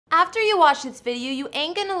After you watch this video, you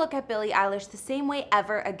ain't gonna look at Billie Eilish the same way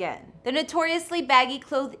ever again. The notoriously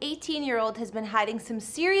baggy-clothed 18-year-old has been hiding some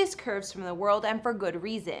serious curves from the world, and for good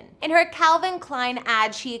reason. In her Calvin Klein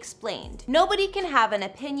ad, she explained, "Nobody can have an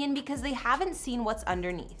opinion because they haven't seen what's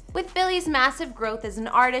underneath." With Billie's massive growth as an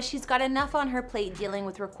artist, she's got enough on her plate dealing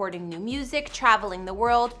with recording new music, traveling the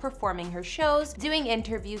world, performing her shows, doing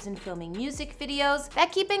interviews and filming music videos,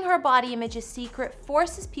 that keeping her body image a secret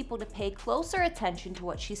forces people to pay closer attention to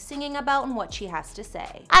what she's singing about and what she has to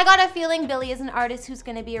say. I got a feeling Billie is an artist who's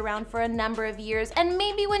gonna be around for a number of years, and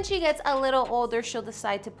maybe when she gets a little older, she'll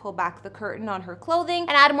decide to pull back the curtain on her clothing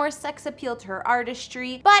and add more sex appeal to her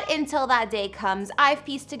artistry. But until that day comes, I've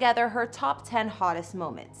pieced together her top 10 hottest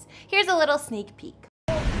moments. Here's a little sneak peek.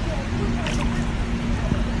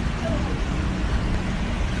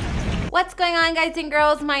 What's going on, guys and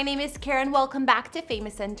girls? My name is Karen. Welcome back to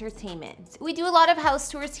Famous Entertainment. We do a lot of house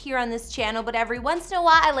tours here on this channel, but every once in a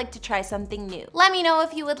while I like to try something new. Let me know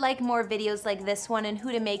if you would like more videos like this one and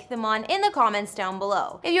who to make them on in the comments down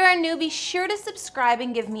below. If you're new, be sure to subscribe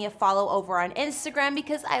and give me a follow over on Instagram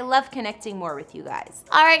because I love connecting more with you guys.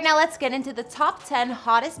 Alright, now let's get into the top 10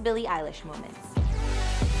 hottest Billie Eilish moments.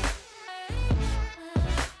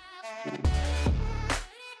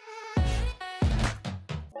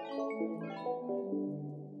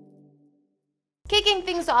 Kicking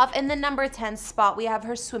things off in the number 10 spot, we have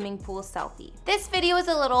her swimming pool selfie. This video is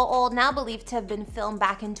a little old, now believed to have been filmed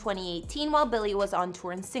back in 2018 while Billie was on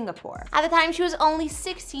tour in Singapore. At the time, she was only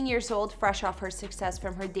 16 years old, fresh off her success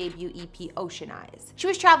from her debut EP, Ocean Eyes. She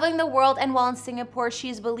was traveling the world, and while in Singapore, she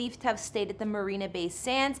is believed to have stayed at the Marina Bay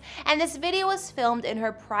Sands, and this video was filmed in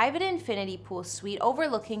her private infinity pool suite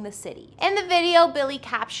overlooking the city. In the video, Billie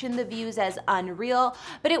captioned the views as unreal,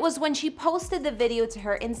 but it was when she posted the video to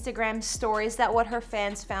her Instagram stories that what her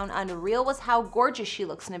fans found unreal was how gorgeous she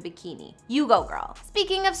looks in a bikini. You go, girl.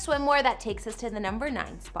 Speaking of swimwear, that takes us to the number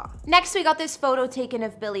 9 spot. Next, we got this photo taken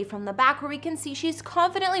of Billie from the back where we can see she's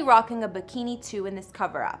confidently rocking a bikini too in this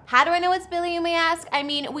cover up. How do I know it's Billie, you may ask? I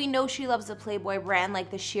mean, we know she loves a Playboy brand like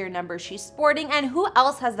the sheer number she's sporting, and who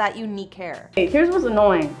else has that unique hair? Hey, here's what's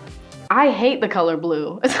annoying. I hate the color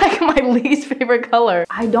blue. It's like my least favorite color.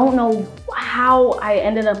 I don't know how I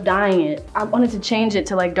ended up dyeing it. I wanted to change it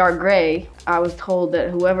to like dark gray. I was told that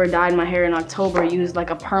whoever dyed my hair in October used like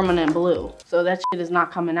a permanent blue. So that shit is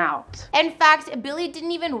not coming out. In fact, Billie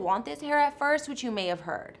didn't even want this hair at first, which you may have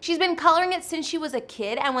heard. She's been coloring it since she was a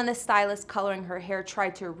kid, and when the stylist coloring her hair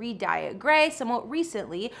tried to re-dye it gray somewhat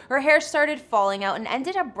recently, her hair started falling out and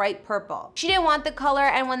ended up bright purple. She didn't want the color,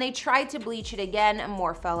 and when they tried to bleach it again,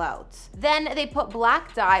 more fell out. Then they put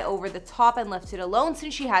black dye over the top and left it alone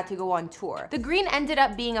since she had to go on tour. The green ended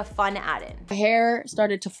up being a fun add-in. My hair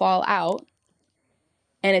started to fall out,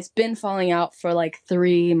 and it's been falling out for like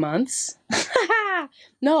 3 months.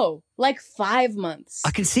 No, like 5 months.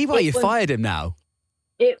 I can see why you fired him now.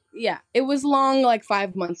 Yeah, it was long like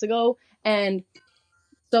 5 months ago, and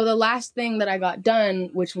so the last thing that I got done,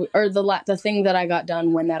 the thing that I got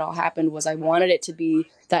done when that all happened was I wanted it to be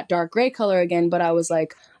that dark gray color again, but I was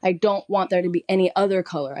like, I don't want there to be any other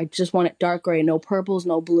color. I just want it dark gray, no purples,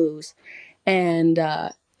 no blues, and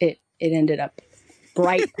it ended up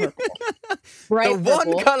bright purple. Bright the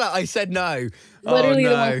purple. one color I said no. Literally oh,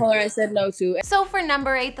 no. the one color I said no to. So for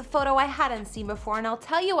number 8, the photo I hadn't seen before, and I'll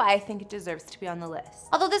tell you why I think it deserves to be on the list.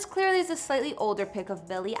 Although this clearly is a slightly older pic of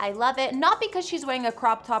Billie, I love it, not because she's wearing a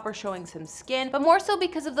crop top or showing some skin, but more so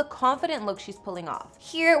because of the confident look she's pulling off.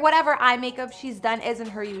 Here, whatever eye makeup she's done isn't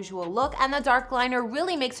her usual look, and the dark liner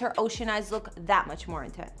really makes her ocean eyes look that much more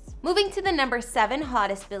intense. Moving to the number 7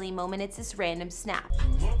 hottest Billie moment, it's this random snap.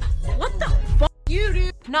 What the fuck? You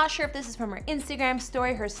do. Not sure if this is from her Instagram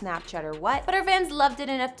story, her Snapchat, or what, but her fans loved it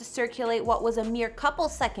enough to circulate what was a mere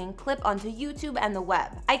couple-second clip onto YouTube and the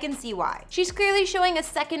web. I can see why. She's clearly showing a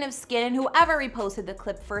second of skin, and whoever reposted the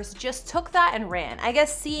clip first just took that and ran. I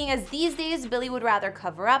guess seeing as these days Billie would rather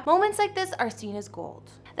cover up, moments like this are seen as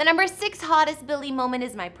gold. The number 6 hottest Billie moment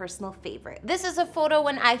is my personal favorite. This is a photo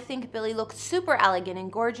when I think Billie looked super elegant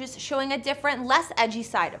and gorgeous, showing a different, less edgy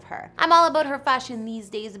side of her. I'm all about her fashion these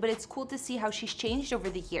days, but it's cool to see how she's changed over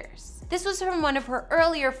the years. This was from one of her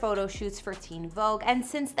earlier photo shoots for Teen Vogue, and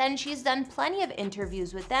since then she's done plenty of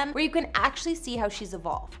interviews with them where you can actually see how she's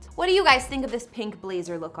evolved. What do you guys think of this pink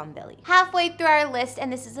blazer look on Billie? Halfway through our list,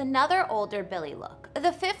 and this is another older Billie look.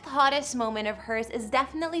 The 5th hottest moment of hers is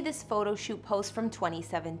definitely this photo shoot post from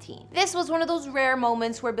 2017. This was one of those rare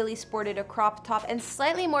moments where Billie sported a crop top and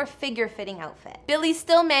slightly more figure-fitting outfit. Billie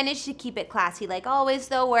still managed to keep it classy like always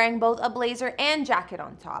though, wearing both a blazer and jacket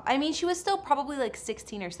on top. I mean, she was still probably like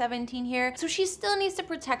 16 or 17 routine here, so she still needs to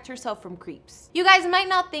protect herself from creeps. You guys might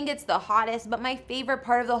not think it's the hottest, but my favorite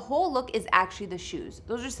part of the whole look is actually the shoes.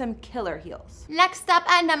 Those are some killer heels. Next up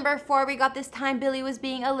at number 4, we got this time Billie was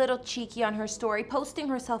being a little cheeky on her story, posting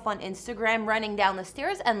herself on Instagram running down the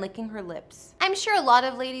stairs and licking her lips. I'm sure a lot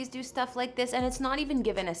of ladies do stuff like this and it's not even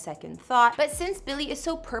given a second thought, but since Billie is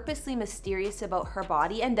so purposely mysterious about her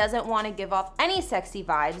body and doesn't want to give off any sexy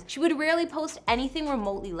vibes, she would rarely post anything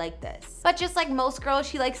remotely like this. But just like most girls,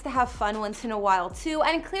 she likes to have fun once in a while too,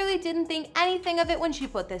 and clearly didn't think anything of it when she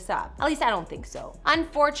put this up. At least I don't think so.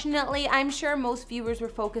 Unfortunately, I'm sure most viewers were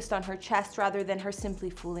focused on her chest rather than her simply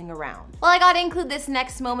fooling around. Well, I gotta include this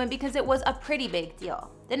next moment because it was a pretty big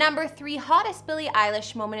deal. The number 3 hottest Billie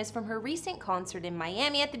Eilish moment is from her recent concert in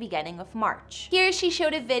Miami at the beginning of March. Here she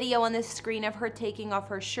showed a video on the screen of her taking off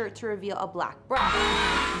her shirt to reveal a black bra.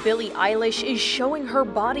 Billie Eilish is showing her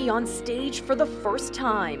body on stage for the first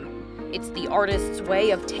time. It's the artist's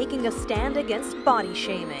way of taking a stand against body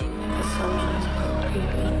shaming. Assumptions about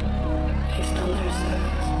people based on their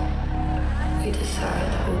size. We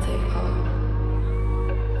decide who they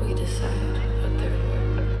are. We decide what they're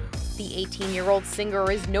worth. The 18-year-old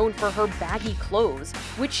singer is known for her baggy clothes,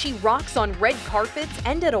 which she rocks on red carpets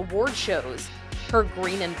and at award shows. Her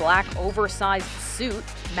green and black oversized suit,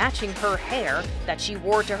 matching her hair, that she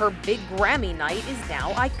wore to her big Grammy night is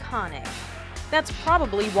now iconic. That's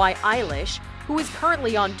probably why Eilish, who is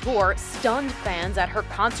currently on tour, stunned fans at her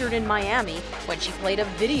concert in Miami when she played a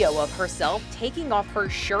video of herself taking off her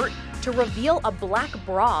shirt to reveal a black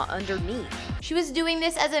bra underneath. She was doing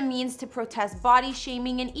this as a means to protest body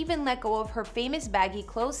shaming and even let go of her famous baggy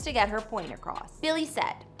clothes to get her point across. Billie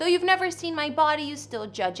said, "Though you've never seen my body, you still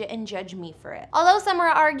judge it and judge me for it." Although some are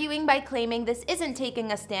arguing by claiming this isn't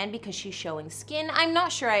taking a stand because she's showing skin, I'm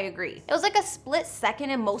not sure I agree. It was like a split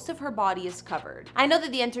second and most of her body is covered. I know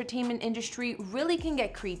that the entertainment industry really can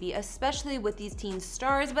get creepy, especially with these teen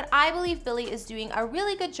stars, but I believe Billie is doing a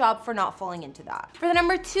really good job for not falling into that. For the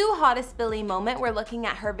number 2 hottest Billie moment, we're looking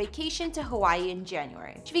at her vacation to Hawaii in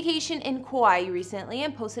January. She vacationed in Kauai recently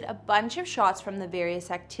and posted a bunch of shots from the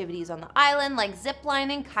various activities on the island like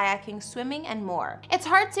ziplining, kayaking, swimming, and more. It's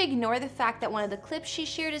hard to ignore the fact that one of the clips she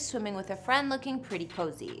shared is swimming with a friend looking pretty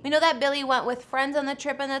cozy. We know that Billie went with friends on the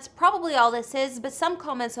trip and that's probably all this is, but some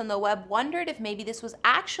comments on the web wondered if maybe this was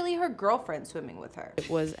actually her girlfriend swimming with her. It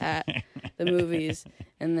was at the movies,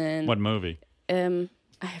 and then What movie? I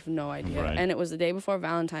have no idea. Right. And it was the day before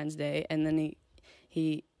Valentine's Day, and then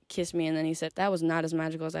he kissed me, and then he said, "That was not as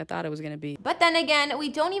magical as I thought it was gonna be." But then again, we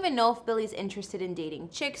don't even know if Billie's interested in dating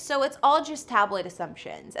chicks, so it's all just tabloid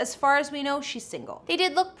assumptions. As far as we know, she's single. They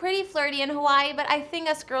did look pretty flirty in Hawaii, but I think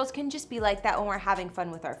us girls can just be like that when we're having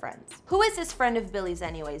fun with our friends. Who is this friend of Billie's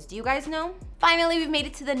anyways? Do you guys know? Finally, we've made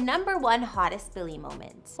it to the number 1 hottest Billie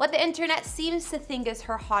moment. What the internet seems to think is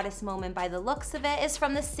her hottest moment by the looks of it is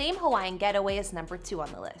from the same Hawaiian getaway as number 2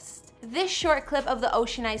 on the list. This short clip of the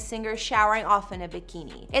oceanized singer showering off in a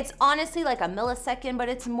bikini. It's honestly like a millisecond, but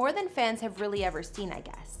it's more than fans have really ever seen, I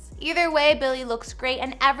guess. Either way, Billie looks great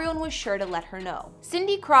and everyone was sure to let her know.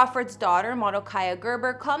 Cindy Crawford's daughter, model Kaya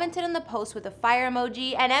Gerber, commented on the post with a fire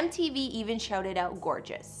emoji, and MTV even shouted out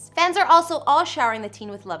 "gorgeous." Fans are also all showering the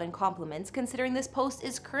teen with love and compliments, considering this post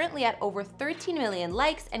is currently at over 13 million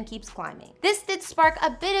likes and keeps climbing. This did spark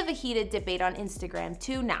a bit of a heated debate on Instagram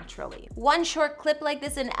too, naturally. One short clip like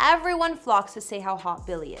this and everyone flocks to say how hot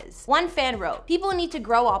Billie is. One fan wrote, "People need to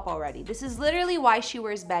grow up already. This is literally why she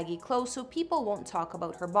wears baggy clothes, so people won't talk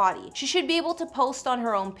about her body. She should be able to post on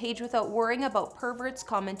her own page without worrying about perverts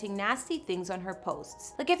commenting nasty things on her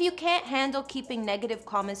posts. Like, if you can't handle keeping negative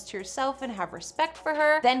comments to yourself and have respect for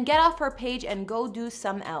her, then get off her page and go do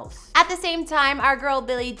some else." At the same time, our girl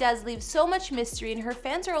Billie does leave so much mystery and her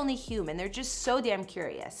fans are only human. They're just so damn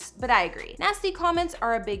curious. But I agree. Nasty comments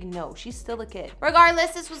are a big no. She's still a kid.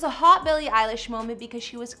 Regardless, this was a hot Billie Eilish moment because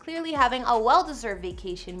she was clearly having a well-deserved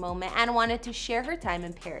vacation moment and wanted to share her time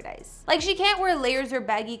in paradise. Like, she can't wear layers or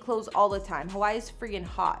baggy clothes all the time. Hawaii's friggin'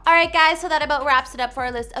 hot. Alright guys, so that about wraps it up for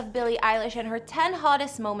our list of Billie Eilish and her 10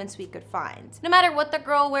 hottest moments we could find. No matter what the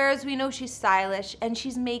girl wears, we know she's stylish and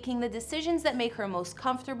she's making the decisions that make her most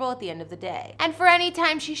comfortable at the end of the day. And for any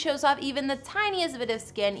time she shows off even the tiniest bit of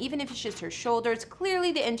skin, even if it's just her shoulders,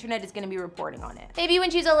 clearly the internet is going to be reporting on it. Maybe when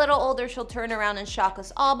she's a little older she'll turn around and shock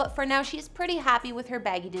us all, but for now she's pretty happy with her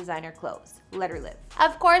baggy designer clothes. Let her live.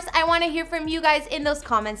 Of course, I want to hear from you guys in those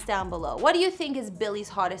comments down below. What do you think is Billie's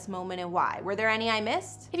hottest moment and why? Were there any I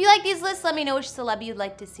missed? If you like these lists, let me know which celeb you'd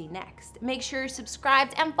like to see next. Make sure you're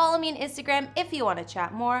subscribed and follow me on Instagram if you want to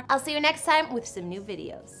chat more. I'll see you next time with some new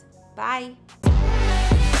videos. Bye.